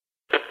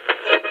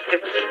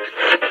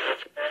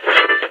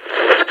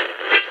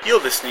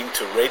You're listening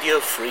to Radio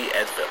Free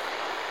Edville.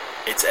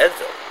 It's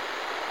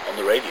Edville on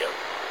the radio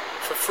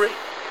for free.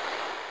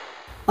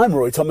 I'm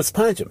Roy Thomas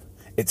Padgham.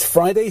 It's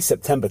Friday,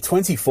 September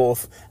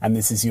 24th, and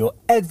this is your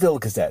Edville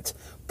Gazette,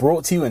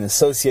 brought to you in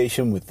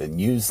association with the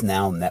News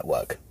Now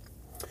Network.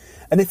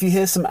 And if you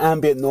hear some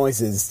ambient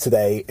noises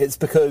today, it's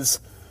because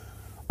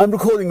I'm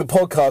recording the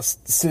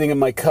podcast sitting in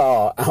my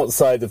car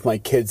outside of my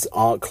kids'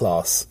 art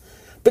class,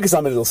 because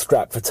I'm a little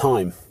strapped for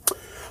time.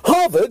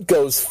 Harvard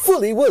goes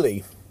fully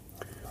woolly.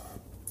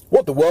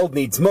 What the world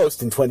needs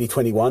most in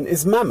 2021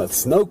 is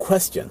mammoths, no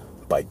question,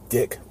 by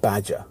Dick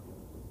Badger.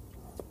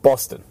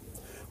 Boston.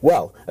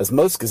 Well, as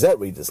most Gazette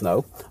readers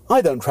know,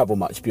 I don't travel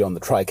much beyond the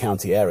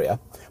Tri-County area,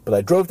 but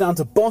I drove down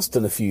to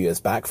Boston a few years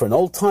back for an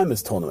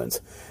old-timers tournament,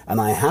 and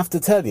I have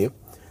to tell you,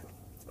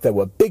 there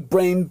were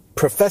big-brain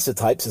professor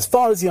types as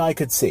far as the eye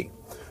could see.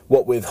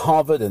 What with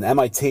Harvard and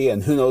MIT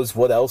and who knows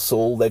what else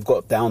all they've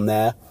got down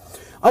there.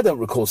 I don't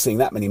recall seeing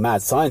that many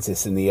mad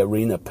scientists in the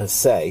arena per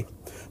se,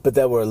 but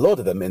there were a lot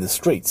of them in the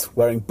streets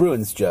wearing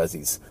Bruins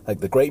jerseys, like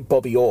the great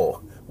Bobby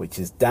Orr, which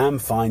is damn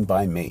fine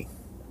by me.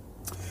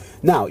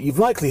 Now, you've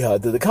likely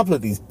heard that a couple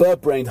of these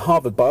bird-brained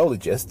Harvard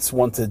biologists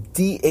want to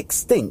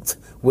de-extinct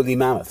woolly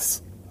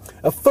mammoths.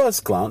 At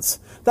first glance,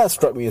 that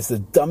struck me as the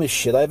dumbest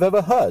shit I've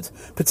ever heard,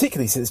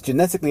 particularly since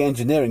genetically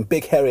engineering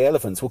big hairy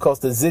elephants will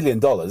cost $1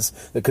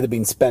 zillion that could have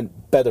been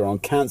spent better on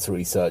cancer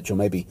research or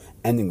maybe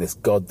ending this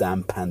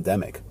goddamn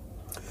pandemic.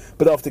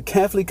 But after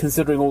carefully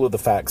considering all of the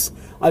facts,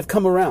 I've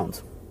come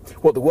around.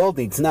 What the world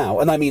needs now,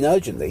 and I mean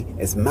urgently,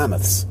 is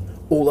mammoths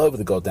all over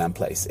the goddamn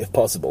place, if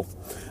possible.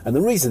 And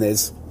the reason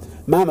is,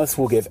 mammoths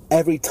will give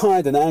every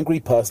tired and angry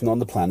person on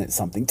the planet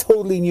something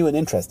totally new and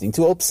interesting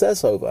to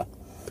obsess over.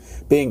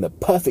 Being the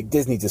perfect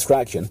Disney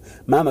distraction,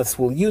 mammoths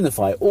will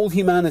unify all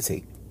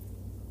humanity.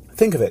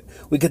 Think of it,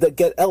 we could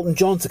get Elton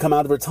John to come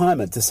out of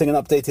retirement to sing an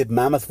updated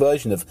mammoth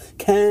version of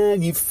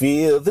Can You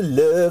Feel the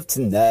Love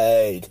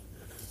Tonight?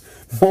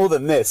 More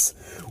than this,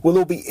 we'll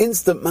all be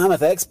instant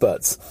mammoth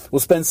experts. We'll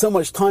spend so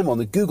much time on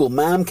the Google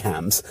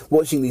Mamcams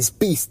watching these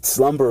beasts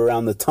slumber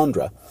around the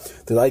tundra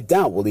that I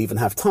doubt we'll even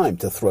have time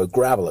to throw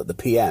gravel at the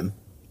PM.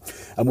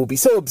 And we'll be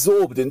so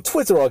absorbed in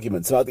Twitter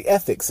arguments about the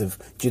ethics of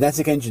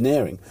genetic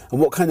engineering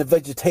and what kind of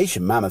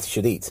vegetation mammoths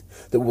should eat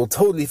that we'll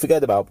totally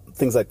forget about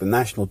things like the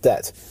national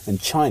debt and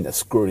China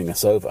screwing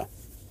us over.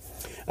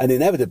 And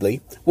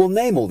inevitably, we'll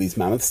name all these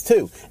mammoths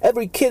too.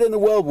 Every kid in the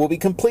world will be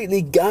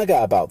completely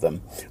gaga about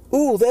them.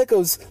 Ooh, there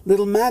goes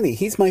little Manny,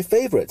 he's my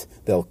favourite,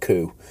 they'll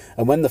coo.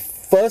 And when the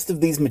first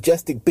of these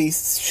majestic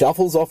beasts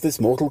shuffles off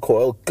this mortal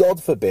coil,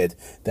 God forbid,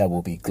 there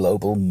will be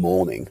global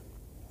mourning.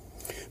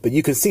 But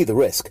you can see the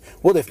risk.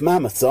 What if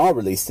mammoths are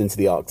released into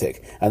the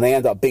Arctic and they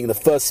end up being the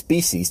first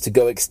species to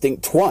go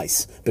extinct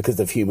twice because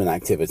of human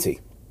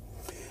activity?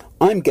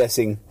 I'm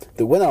guessing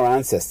that when our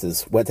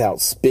ancestors went out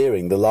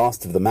spearing the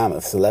last of the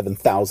mammoths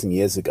 11,000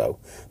 years ago,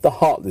 the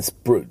heartless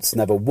brutes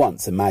never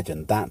once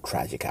imagined that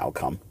tragic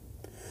outcome.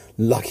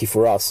 Lucky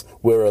for us,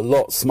 we're a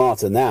lot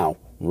smarter now,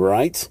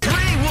 right? 3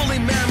 woolly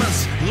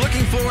mammoths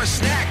looking for a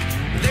snack.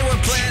 They were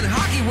playing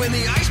hockey when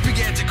the ice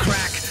began to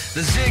crack.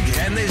 The zig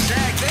and the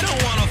zag, they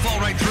don't want to fall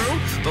right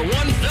through, but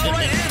one fell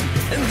right in,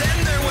 and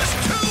then there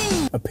was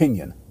 2!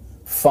 Opinion.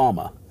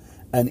 Farmer.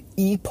 An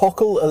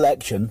epochal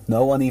election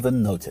no one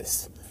even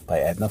noticed. By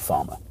Edna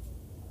Farmer.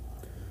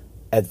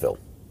 Edville.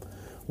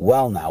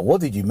 Well now, what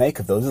did you make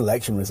of those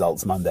election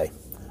results Monday?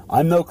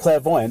 I'm no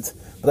clairvoyant,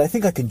 but I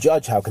think I can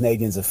judge how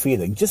Canadians are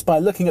feeling just by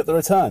looking at the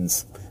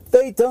returns.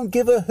 They don't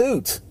give a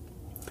hoot.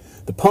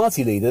 The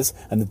party leaders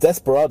and the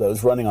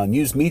desperados running our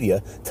news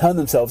media turned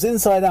themselves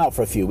inside out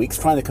for a few weeks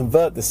trying to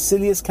convert the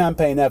silliest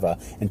campaign ever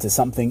into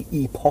something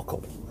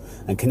epochal.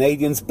 And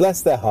Canadians,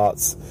 bless their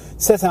hearts,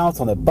 set out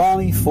on a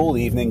balmy fall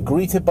evening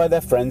greeted by their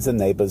friends and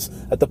neighbours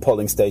at the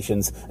polling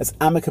stations as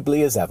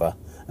amicably as ever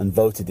and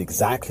voted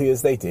exactly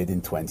as they did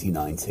in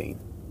 2019.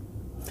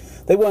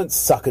 They weren't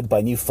suckered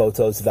by new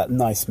photos of that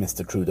nice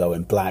Mr. Trudeau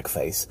in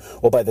blackface,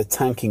 or by the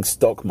tanking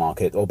stock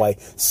market, or by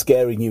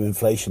scary new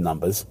inflation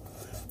numbers.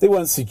 They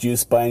weren't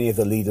seduced by any of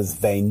the leaders'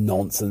 vain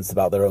nonsense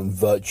about their own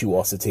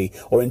virtuosity,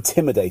 or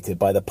intimidated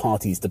by the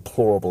party's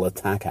deplorable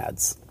attack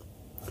ads.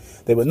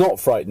 They were not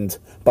frightened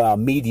by our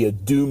media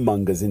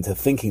doom-mongers into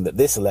thinking that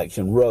this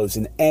election rose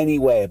in any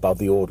way above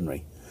the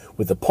ordinary,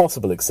 with the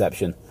possible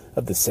exception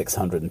of the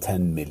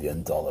 $610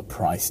 million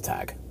price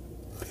tag.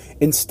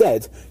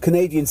 Instead,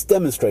 Canadians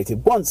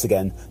demonstrated once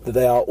again that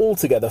they are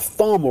altogether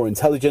far more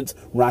intelligent,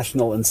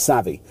 rational and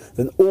savvy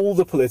than all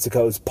the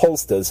politicos,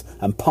 pollsters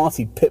and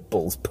party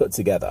pitbulls put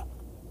together.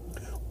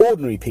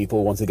 Ordinary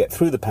people want to get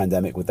through the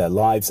pandemic with their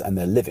lives and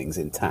their livings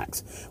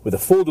intact, with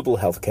affordable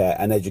healthcare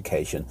and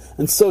education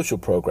and social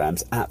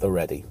programs at the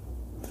ready.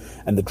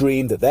 And the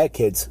dream that their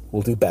kids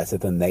will do better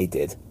than they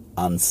did,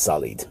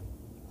 unsullied.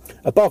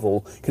 Above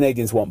all,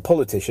 Canadians want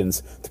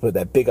politicians to put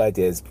their big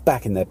ideas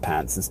back in their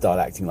pants and start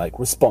acting like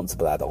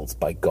responsible adults,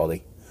 by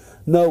golly.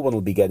 No one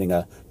will be getting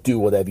a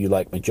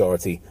do-whatever-you-like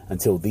majority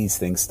until these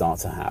things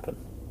start to happen.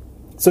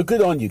 So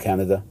good on you,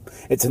 Canada.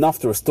 It's enough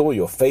to restore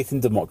your faith in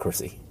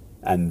democracy.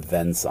 and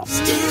then some.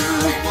 Still,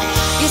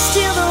 you're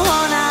still the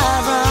one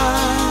I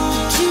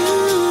run to,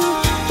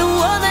 the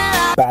one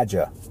that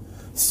Badger.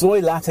 Soy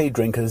latte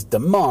drinkers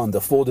demand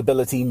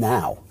affordability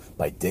now,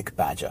 by Dick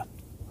Badger.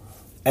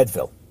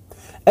 Edville.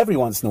 Every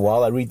once in a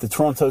while I read the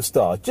Toronto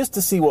Star just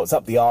to see what's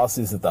up the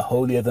arses of the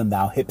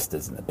holier-than-thou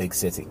hipsters in the big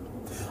city.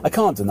 I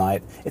can't deny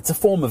it, it's a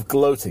form of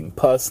gloating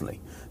personally,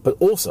 but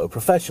also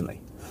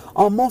professionally.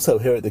 Our motto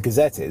here at the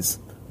Gazette is,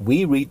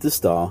 we read the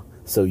Star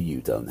so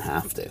you don't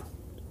have to.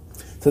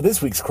 So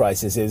this week's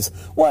crisis is,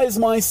 why is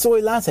my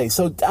soy latte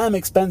so damn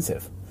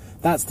expensive?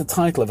 That's the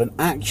title of an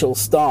actual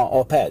Star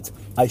op-ed.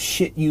 I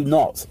shit you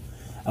not.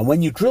 And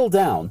when you drill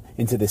down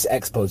into this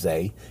expose,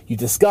 you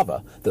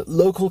discover that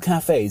local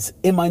cafes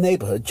in my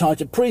neighborhood charge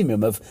a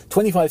premium of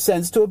 25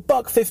 cents to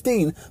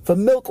 $1.15 for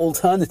milk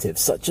alternatives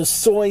such as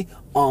soy,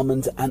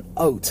 almond, and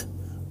oat.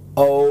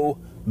 Oh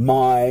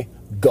my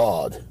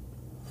God.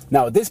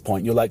 Now at this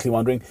point you're likely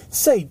wondering,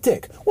 say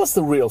Dick, what's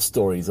the real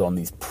stories on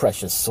these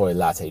precious soy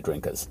latte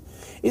drinkers?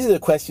 Is it a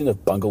question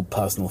of bungled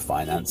personal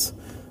finance?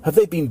 Have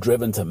they been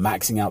driven to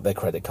maxing out their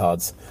credit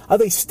cards? Are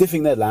they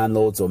stiffing their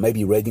landlords or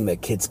maybe raiding their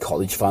kids'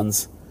 college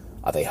funds?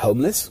 Are they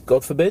homeless,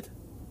 God forbid?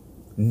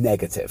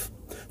 Negative.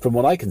 From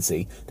what I can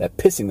see, they're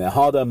pissing their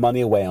hard-earned money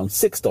away on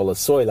 $6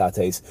 soy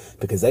lattes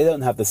because they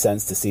don't have the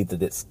sense to see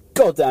that it's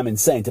goddamn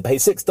insane to pay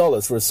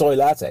 $6 for a soy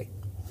latte.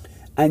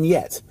 And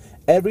yet,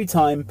 every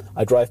time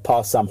I drive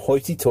past some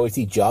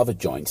hoity-toity Java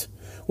joint,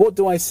 what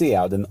do I see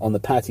out on the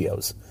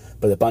patios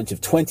but a bunch of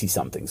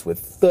 20-somethings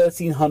with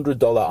 $1,300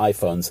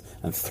 iPhones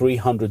and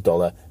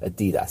 $300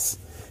 Adidas,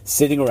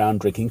 sitting around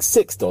drinking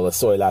 $6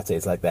 soy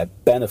lattes like they're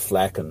Ben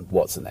Affleck and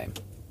what's-her-name.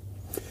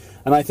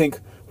 And I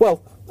think,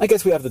 well, I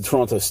guess we have the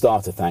Toronto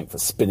Star to thank for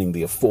spinning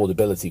the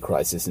affordability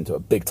crisis into a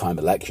big-time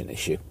election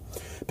issue.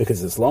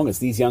 Because as long as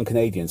these young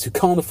Canadians who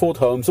can't afford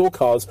homes or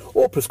cars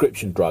or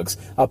prescription drugs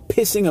are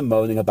pissing and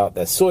moaning about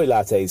their soy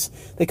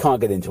lattes, they can't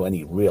get into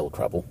any real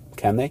trouble,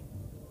 can they?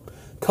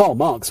 Karl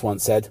Marx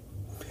once said,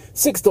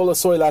 $6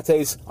 soy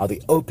lattes are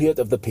the opiate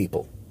of the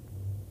people.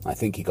 I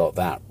think he got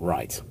that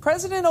right.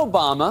 President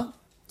Obama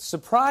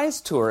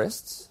surprised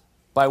tourists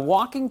by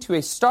walking to a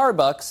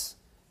Starbucks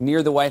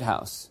near the White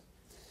House.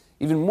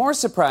 Even more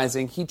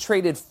surprising, he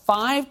traded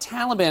 5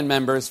 Taliban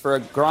members for a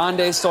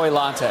grande soy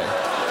latte.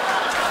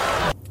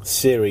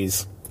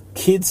 Series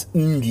Kids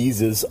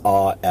Ngizes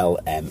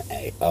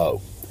RLMAO.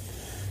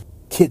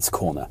 Kids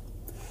Corner.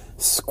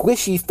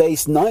 Squishy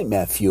Face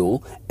Nightmare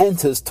Fuel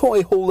enters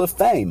Toy Hall of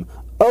Fame.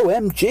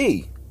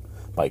 OMG!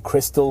 By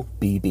Crystal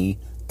BB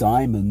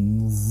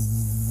Diamonds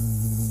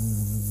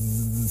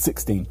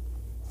 16.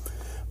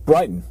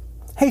 Brighton.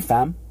 Hey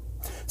fam.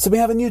 So we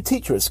have a new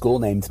teacher at school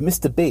named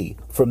Mr. B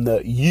from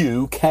the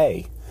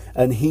UK.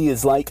 And he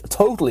is like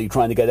totally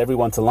trying to get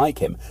everyone to like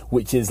him,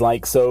 which is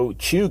like so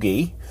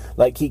chuggy.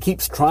 Like he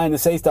keeps trying to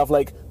say stuff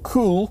like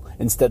cool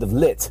instead of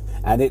lit.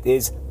 And it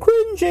is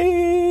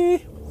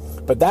cringy.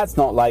 But that's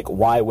not like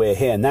why we're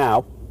here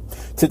now.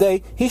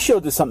 Today, he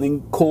showed us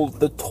something called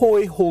the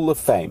Toy Hall of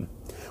Fame,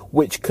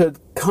 which could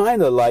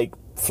kind of like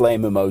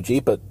flame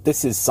emoji, but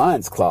this is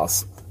science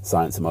class,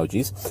 science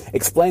emojis.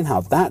 Explain how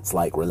that's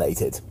like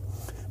related.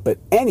 But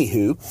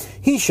anywho,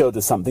 he showed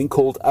us something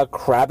called a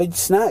Crabbage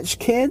Snatch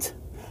Kid.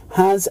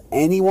 Has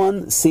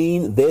anyone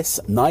seen this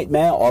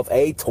nightmare of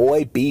a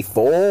toy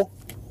before?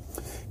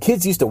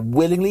 Kids used to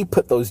willingly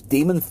put those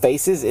demon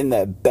faces in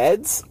their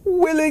beds.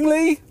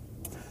 Willingly?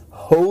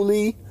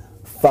 Holy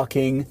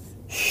fucking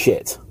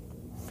shit.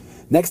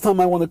 Next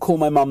time I want to call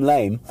my mum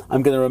lame,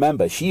 I'm going to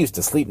remember she used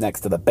to sleep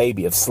next to the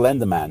baby of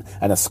Slender Man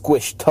and a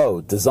squished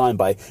toad designed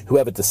by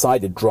whoever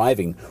decided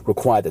driving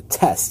required a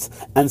test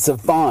and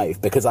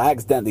survived because I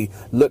accidentally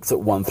looked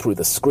at one through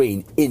the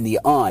screen in the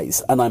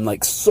eyes and I'm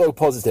like so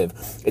positive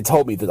it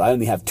told me that I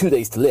only have 2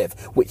 days to live,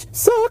 which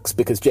sucks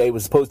because Jay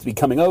was supposed to be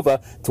coming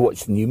over to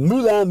watch the new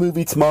Mulan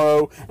movie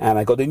tomorrow and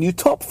I got a new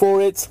top for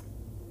it.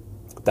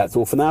 That's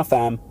all for now,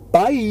 fam.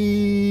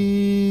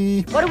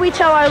 Bye! What do we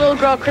tell our little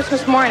girl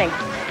Christmas morning?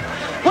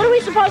 What are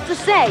we supposed to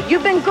say?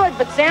 You've been good,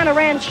 but Santa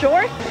ran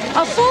short?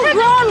 A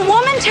full-grown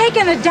woman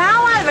taking a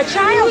doll out of a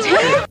child's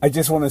hand? I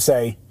just want to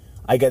say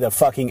I get a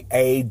fucking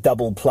A++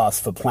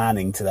 for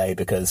planning today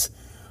because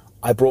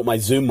I brought my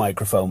Zoom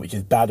microphone, which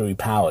is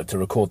battery-powered, to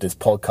record this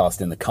podcast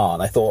in the car.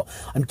 And I thought,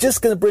 I'm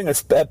just going to bring a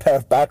spare pair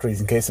of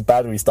batteries in case the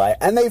batteries die.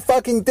 And they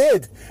fucking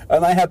did!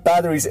 And I have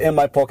batteries in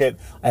my pocket.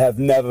 I have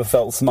never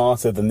felt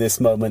smarter than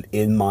this moment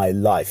in my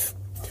life.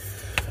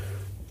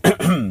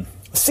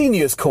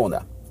 Seniors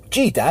Corner.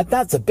 Gee, Dad,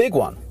 that's a big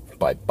one.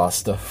 By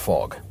Buster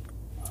Fogg.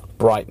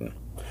 Brighton.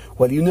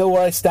 Well, you know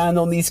where I stand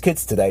on these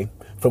kids today.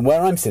 From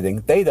where I'm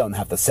sitting, they don't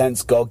have the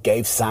sense God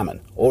gave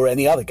salmon, or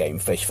any other game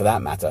fish for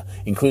that matter,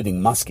 including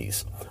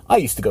muskies. I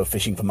used to go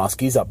fishing for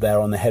muskies up there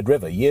on the Head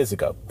River years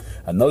ago,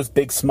 and those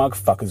big smug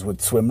fuckers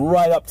would swim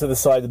right up to the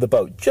side of the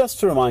boat just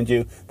to remind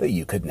you that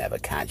you could never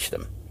catch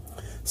them.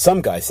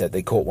 Some guy said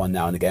they caught one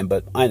now and again,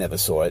 but I never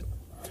saw it.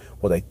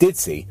 What I did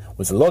see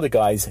was a lot of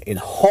guys in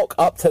hock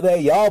up to their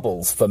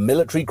yarbles for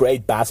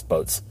military-grade bass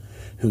boats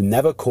who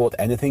never caught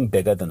anything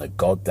bigger than a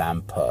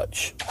goddamn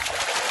perch.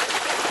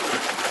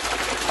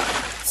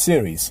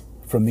 Series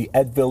from the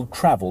Edville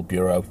Travel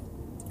Bureau.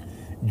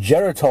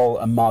 Geritol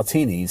and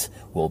martinis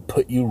will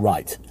put you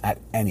right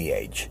at any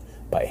age,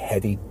 by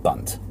Hedy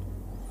Bunt.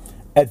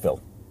 Edville.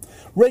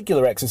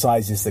 Regular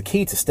exercise is the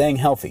key to staying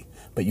healthy,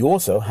 but you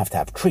also have to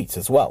have treats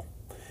as well.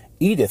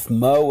 Edith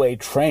Murway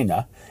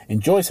Trainer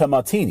enjoys her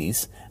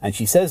martinis, and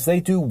she says they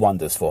do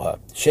wonders for her.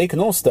 Shaken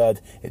or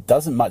stirred, it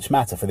doesn't much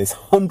matter for this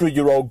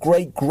 100-year-old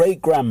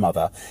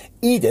great-great-grandmother.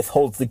 Edith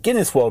holds the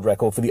Guinness World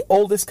Record for the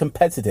oldest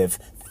competitive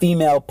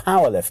female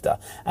powerlifter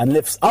and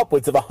lifts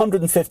upwards of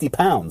 150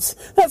 pounds.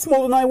 That's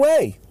more than I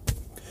weigh.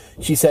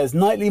 She says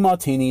nightly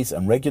martinis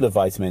and regular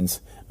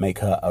vitamins make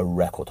her a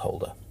record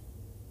holder.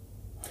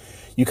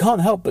 You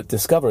can't help but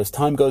discover as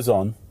time goes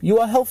on, you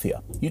are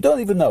healthier. You don't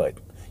even know it.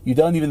 You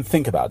don't even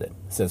think about it,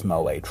 says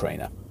Murway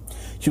Trainer.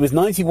 She was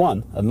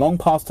 91 and long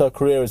past her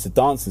career as a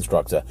dance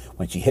instructor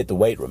when she hit the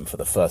weight room for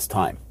the first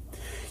time.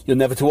 You're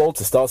never too old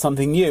to start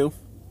something new.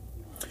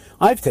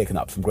 I've taken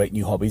up some great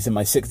new hobbies in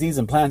my 60s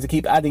and plan to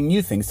keep adding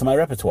new things to my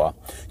repertoire.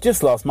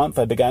 Just last month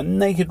I began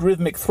naked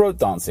rhythmic throat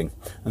dancing,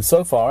 and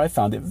so far I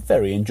found it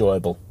very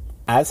enjoyable,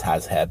 as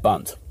has Hair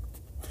Bunt.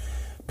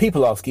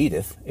 People ask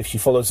Edith if she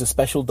follows a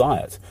special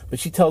diet, but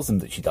she tells them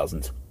that she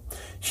doesn't.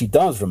 She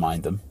does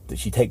remind them that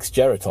she takes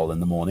Geritol in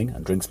the morning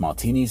and drinks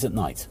martinis at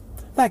night.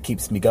 That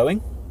keeps me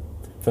going.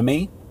 For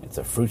me, it's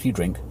a fruity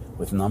drink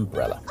with an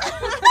umbrella.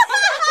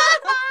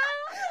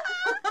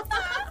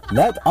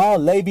 Let Our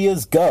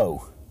Labias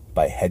Go,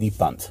 by Hedy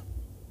Bunt.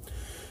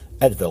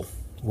 Edville.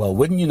 Well,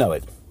 wouldn't you know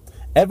it?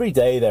 Every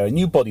day there are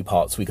new body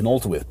parts we can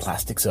alter with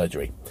plastic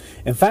surgery.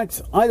 In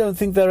fact, I don't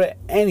think there are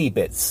any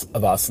bits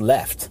of us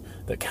left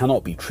that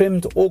cannot be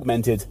trimmed,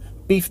 augmented,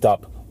 beefed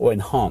up, or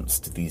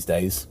enhanced these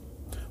days.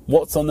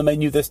 What's on the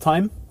menu this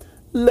time?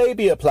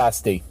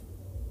 Labiaplasty.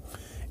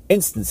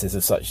 Instances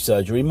of such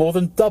surgery more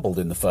than doubled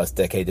in the first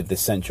decade of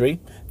this century,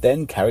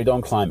 then carried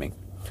on climbing.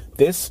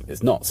 This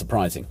is not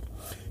surprising.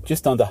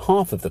 Just under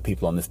half of the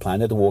people on this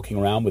planet are walking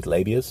around with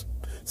labias,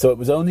 so it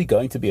was only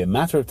going to be a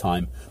matter of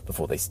time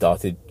before they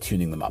started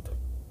tuning them up.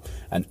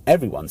 And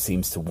everyone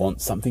seems to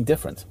want something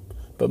different,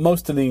 but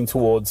most are leaning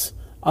towards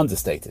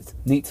understated,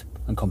 neat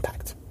and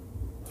compact.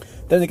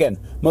 Then again,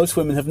 most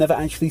women have never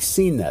actually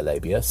seen their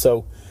labia,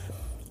 so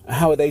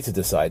how are they to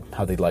decide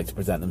how they'd like to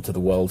present them to the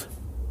world?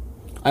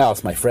 I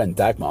asked my friend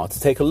Dagmar to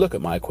take a look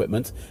at my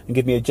equipment and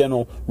give me a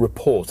general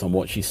report on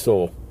what she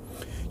saw.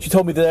 She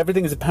told me that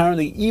everything is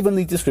apparently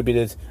evenly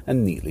distributed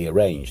and neatly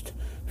arranged.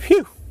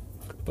 Phew!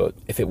 But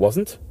if it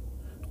wasn't,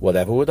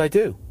 whatever would I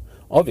do?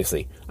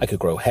 Obviously, I could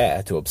grow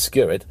hair to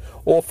obscure it,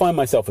 or find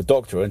myself a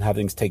doctor and have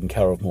things taken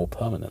care of more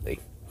permanently.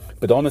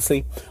 But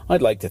honestly,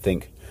 I'd like to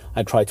think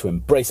I'd try to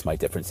embrace my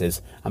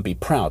differences and be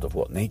proud of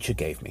what nature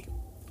gave me.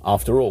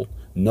 After all,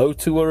 no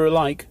two are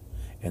alike.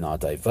 In our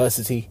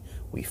diversity,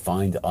 we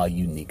find our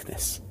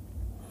uniqueness.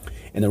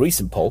 In a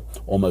recent poll,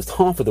 almost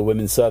half of the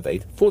women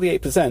surveyed,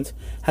 48%,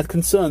 had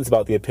concerns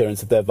about the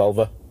appearance of their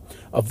vulva.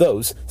 Of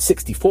those,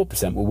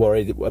 64% were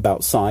worried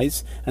about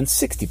size and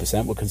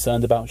 60% were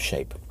concerned about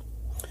shape.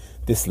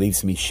 This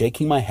leaves me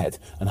shaking my head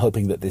and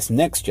hoping that this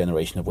next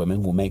generation of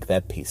women will make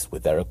their peace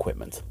with their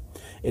equipment.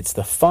 It's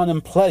the fun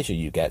and pleasure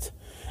you get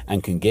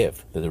and can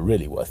give that are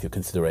really worth your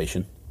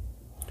consideration.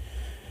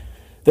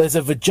 There's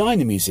a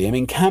vagina museum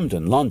in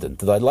Camden, London,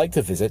 that I'd like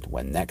to visit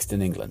when next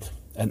in England.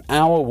 An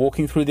hour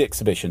walking through the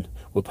exhibition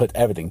will put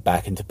everything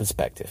back into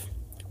perspective.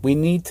 We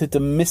need to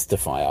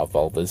demystify our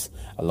vulvas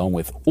along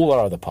with all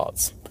our other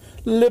parts.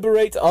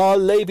 Liberate our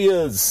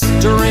labias!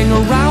 During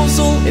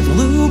arousal, it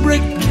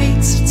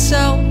lubricates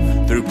itself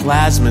through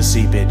plasma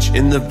seepage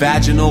in the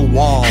vaginal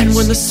walls. And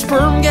when the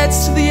sperm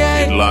gets to the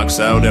egg, it locks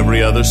out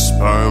every other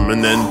sperm,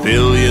 and then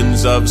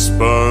billions of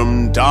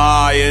sperm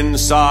die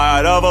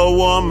inside of a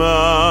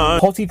woman.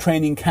 Potty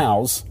training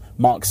cows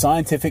mark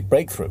scientific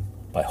breakthrough,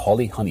 by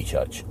Holly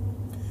Honeychurch.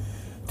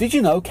 Did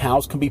you know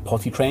cows can be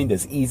potty trained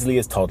as easily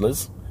as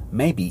toddlers?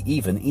 Maybe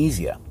even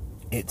easier.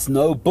 It's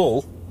no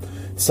bull.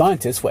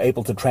 Scientists were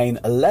able to train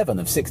 11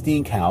 of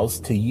 16 cows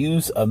to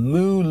use a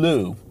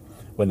moo-loo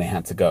when they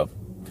had to go.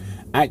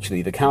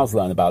 Actually, the cows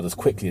learn about as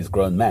quickly as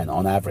grown men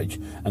on average,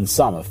 and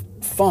some are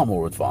far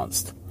more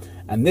advanced.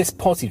 And this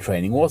potty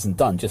training wasn't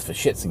done just for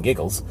shits and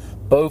giggles.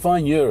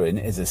 Bovine urine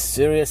is a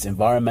serious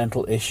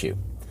environmental issue.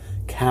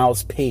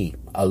 Cows pee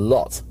a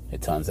lot,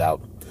 it turns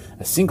out.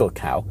 A single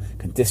cow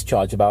can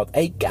discharge about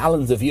 8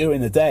 gallons of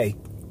urine a day.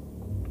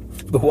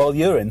 But while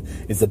urine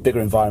is the bigger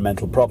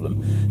environmental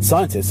problem,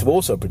 scientists have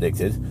also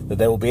predicted that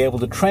they will be able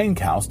to train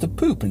cows to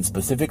poop in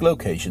specific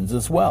locations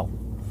as well.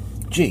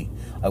 Gee,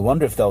 I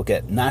wonder if they'll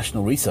get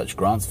national research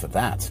grants for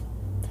that.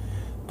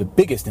 The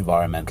biggest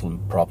environmental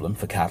problem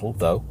for cattle,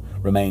 though,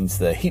 remains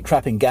the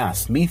heat-trapping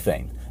gas,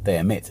 methane, they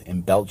emit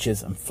in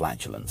belches and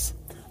flatulence.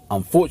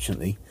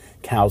 Unfortunately,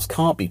 cows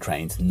can't be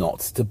trained not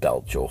to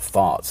belch or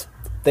fart.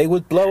 They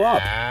would blow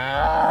up.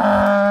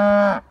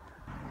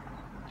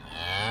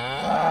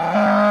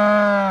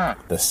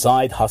 The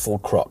Side Hustle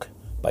Croc,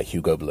 by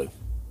Hugo Blue.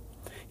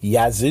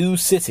 Yazoo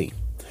City.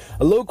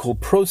 A local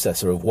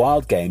processor of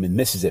wild game in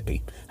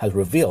Mississippi has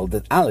revealed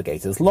that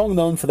alligators, long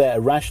known for their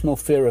irrational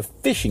fear of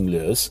fishing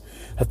lures,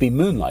 have been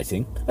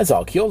moonlighting as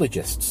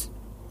archaeologists.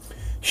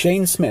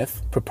 Shane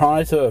Smith,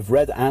 proprietor of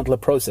Red Antler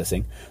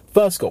Processing,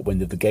 first got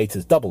wind of the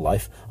gator's double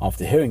life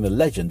after hearing the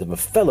legend of a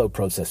fellow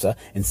processor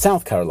in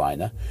South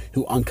Carolina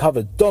who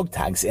uncovered dog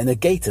tags in a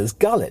gator's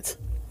gullet.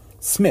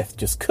 Smith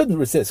just couldn't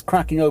resist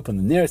cracking open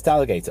the nearest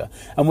alligator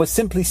and was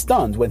simply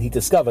stunned when he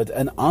discovered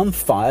an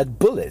unfired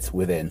bullet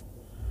within.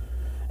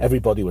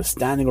 Everybody was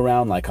standing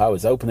around like I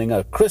was opening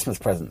a Christmas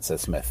present,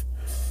 says Smith.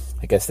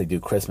 I guess they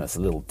do Christmas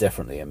a little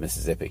differently in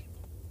Mississippi.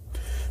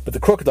 But the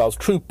crocodile's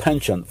true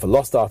penchant for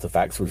lost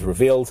artifacts was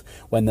revealed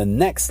when the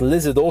next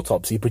lizard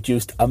autopsy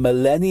produced a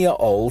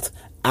millennia-old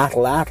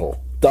atlatl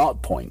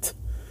dart point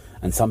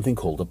and something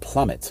called a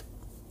plummet.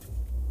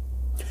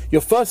 Your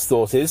first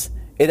thought is,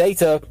 it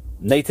ate a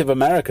Native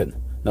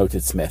American,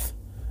 noted Smith,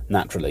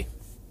 naturally.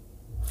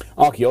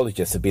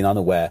 Archaeologists have been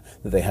unaware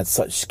that they had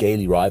such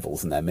scaly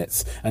rivals in their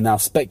midst and now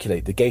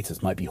speculate the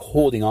gators might be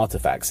hoarding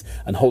artifacts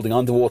and holding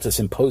underwater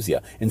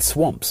symposia in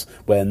swamps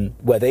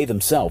where they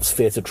themselves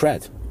fear to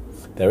tread.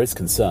 There is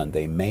concern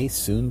they may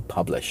soon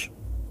publish.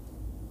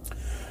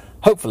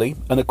 Hopefully,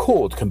 an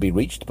accord can be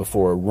reached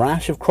before a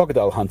rash of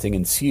crocodile hunting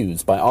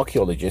ensues by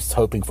archaeologists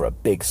hoping for a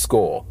big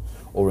score,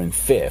 or in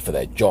fear for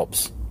their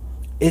jobs.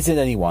 Is it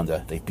any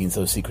wonder they've been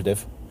so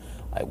secretive?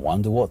 I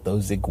wonder what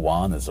those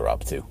iguanas are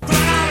up to.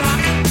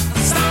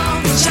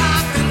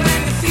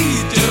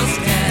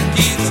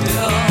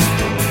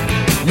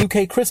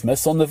 UK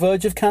Christmas on the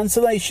verge of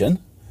cancellation?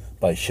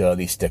 By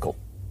Shirley Stickle.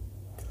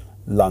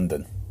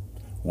 London.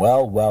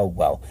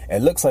 Well,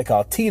 it looks like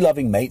our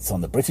tea-loving mates on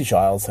the British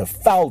Isles have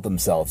fouled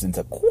themselves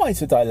into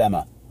quite a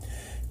dilemma.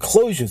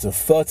 Closures of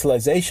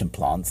fertilisation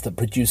plants that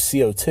produce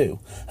CO2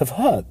 have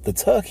hurt the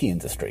turkey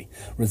industry,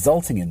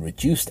 resulting in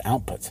reduced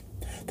output.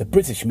 The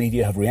British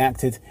media have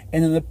reacted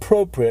in an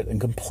appropriate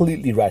and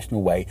completely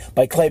rational way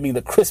by claiming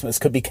that Christmas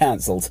could be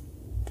cancelled.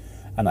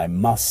 And I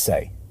must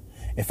say,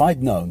 if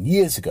I'd known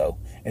years ago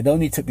it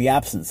only took the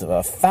absence of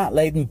a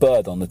fat-laden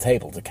bird on the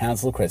table to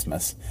cancel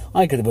Christmas,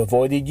 I could have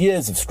avoided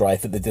years of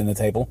strife at the dinner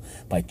table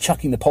by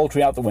chucking the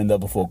poultry out the window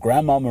before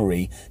Grandma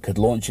Marie could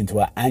launch into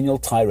her annual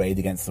tirade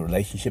against the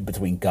relationship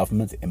between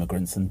government,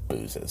 immigrants and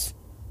boozers.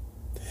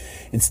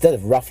 Instead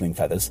of ruffling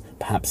feathers,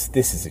 perhaps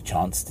this is a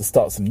chance to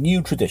start some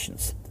new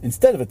traditions.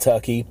 Instead of a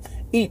turkey,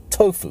 eat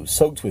tofu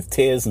soaked with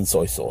tears and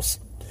soy sauce.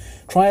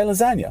 Try a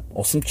lasagna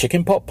or some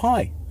chicken pot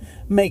pie.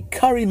 Make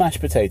curry mashed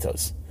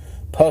potatoes.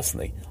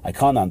 Personally, I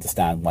can't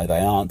understand why they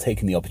aren't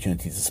taking the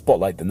opportunity to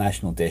spotlight the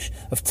national dish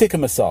of tikka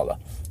masala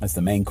as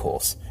the main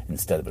course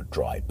instead of a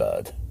dry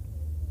bird.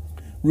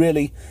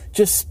 Really,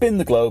 just spin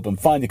the globe and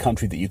find a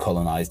country that you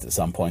colonised at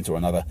some point or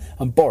another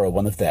and borrow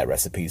one of their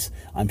recipes.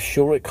 I'm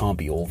sure it can't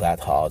be all that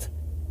hard.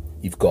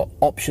 You've got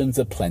options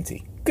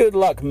aplenty. Good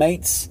luck,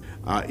 mates.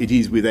 It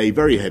is with a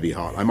very heavy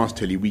heart. I must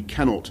tell you, we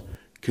cannot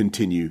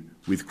continue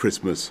with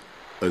Christmas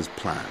as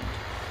planned.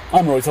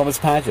 I'm Roy Thomas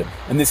Padgham,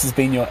 and this has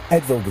been your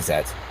Edville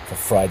Gazette for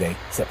Friday,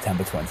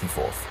 September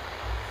 24th.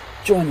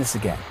 Join us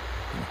again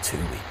in 2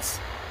 weeks.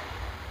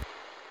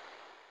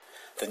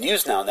 The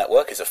News Now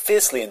Network is a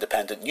fiercely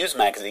independent news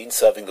magazine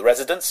serving the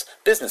residents,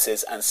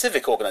 businesses and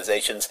civic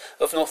organisations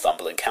of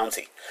Northumberland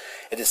County.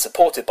 It is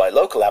supported by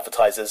local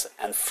advertisers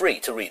and free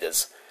to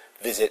readers.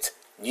 Visit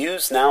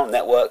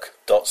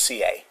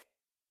newsnownetwork.ca.